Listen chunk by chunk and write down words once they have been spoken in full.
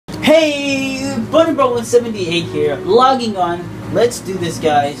Hey, Bunnerbro178 here, logging on. Let's do this,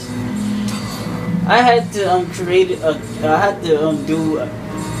 guys. I had to do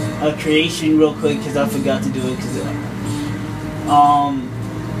a creation real quick because I forgot to do it because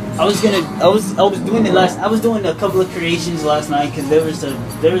I was doing a couple of creations last night because there was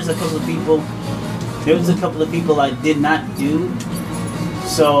a couple of people I did not do,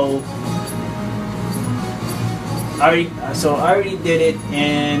 so I already did it,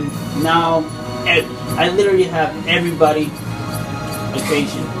 and now I literally have everybody a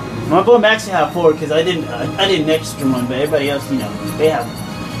creation. My boy Max have 4 because I did an extra one, but everybody else, you know, they have one.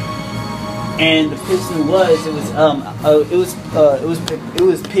 And the person it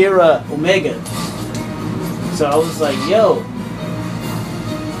was Pira Omega. So I was like, yo,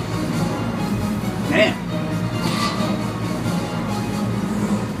 man.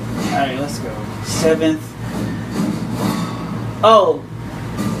 All right, let's go. 7th. Oh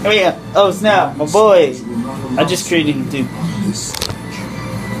yeah. Oh snap, my boy. I just created him too.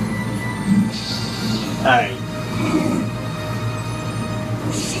 Alright.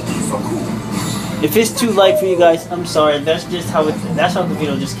 If it's too light for you guys, I'm sorry. That's just how that's how the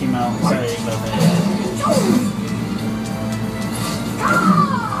video just came out. Sorry about that.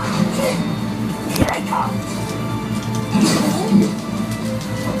 Here I come.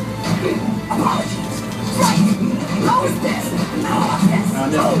 Apologies. Right. How is this?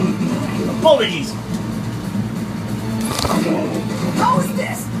 No. Apologies. How is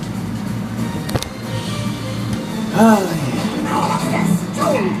this?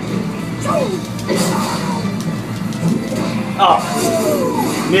 Oh,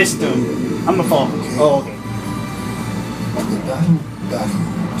 missed him. I'm gonna fall. Oh, okay. Battle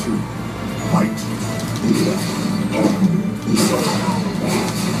 2. Fight.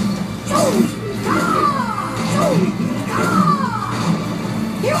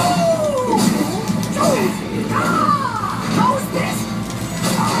 How's this?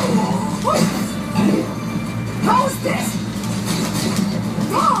 How's this?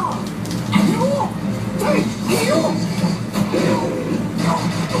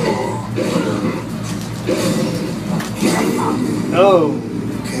 Oh,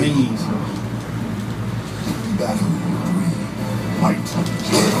 please. Battle 3. Fight.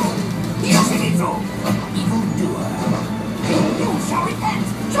 Evildoer. You shall repent.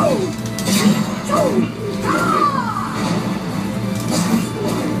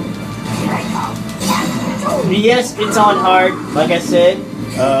 Here I come. Yes, it's on hard. Like I said,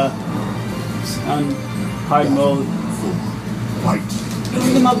 it's on hard mode. Fight.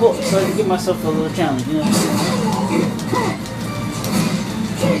 So I can give myself a little challenge, you know.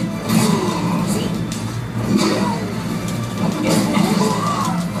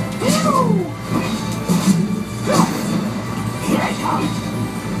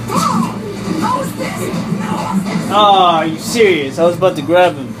 Oh, are you serious? I was about to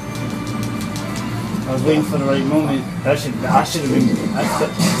grab him. I was waiting for the right moment. I should have been.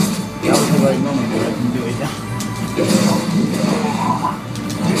 That was the right moment, but I didn't do it now.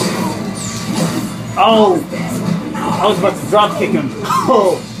 Oh! I was about to drop kick him.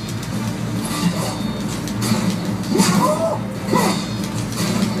 Oh!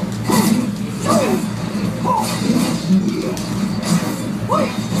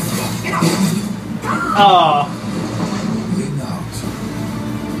 Oh!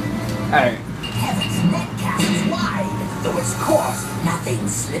 Alright. Heaven's net casts wide, though its course nothing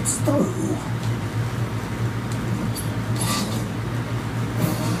slips through.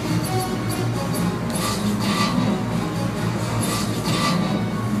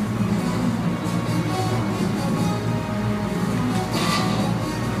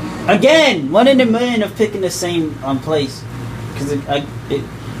 Again! 1 in a million of picking the same place. Because it's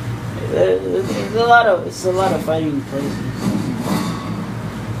a lot of fighting places.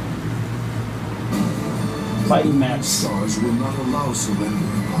 Fighting maps. Stars will not allow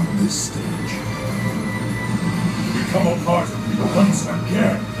surrender on this stage. Become a part of me once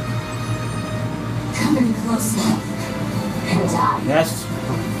again. Come in closer and die. Yes.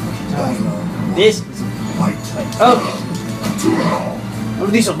 Battle. This is Fight. oh. What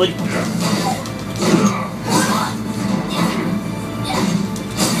are these somebody?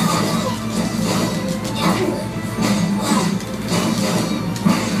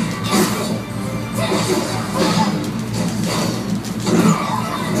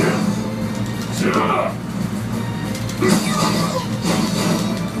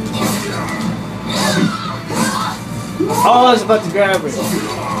 Oh, I was about to grab it.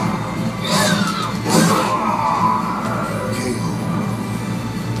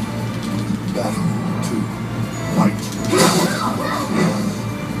 Battle 2. Fight.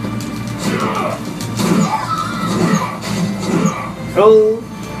 Oh,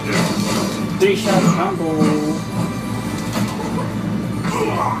 3-shot combo.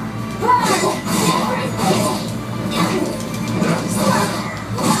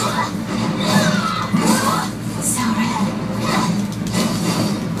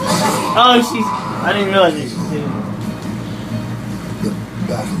 Oh, she's. I didn't realize it. The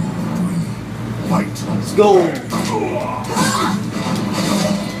battle. Fight. Let's go.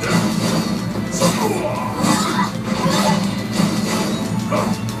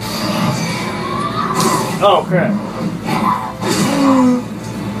 Oh crap.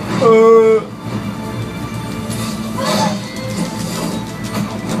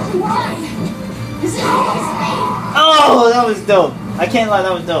 Oh, that was dope. I can't lie,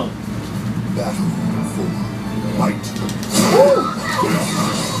 that was dope. Battle for fight.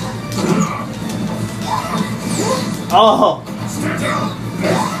 Oh.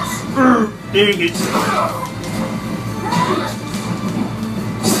 Dang it.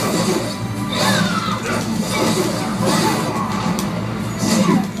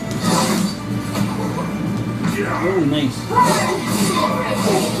 Oh, nice.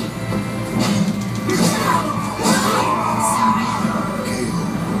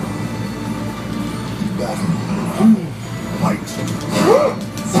 Battle. Fight.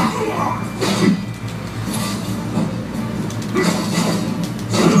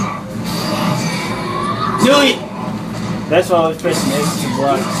 Do it! That's why I was pressing X to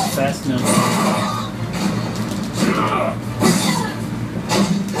block fast enough.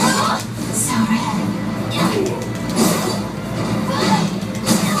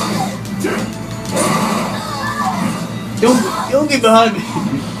 Don't get behind me.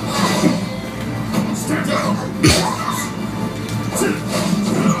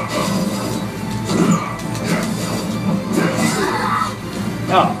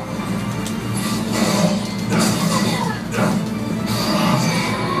 Oh.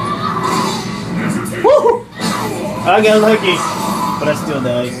 Woo! I got lucky, but I still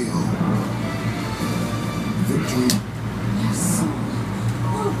died. Victory.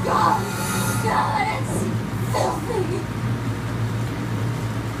 Oh God, it's filthy.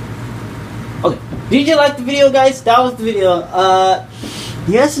 Okay, did you like the video, guys? That was the video.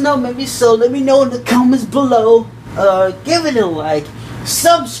 Yes, no, maybe so. Let me know in the comments below. Give it a like,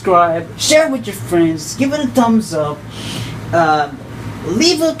 subscribe, share with your friends, give it a thumbs up,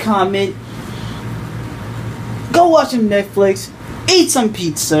 leave a comment, go watch some Netflix, eat some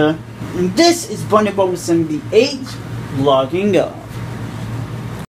pizza. And this is Bunny Bubble 78 logging up.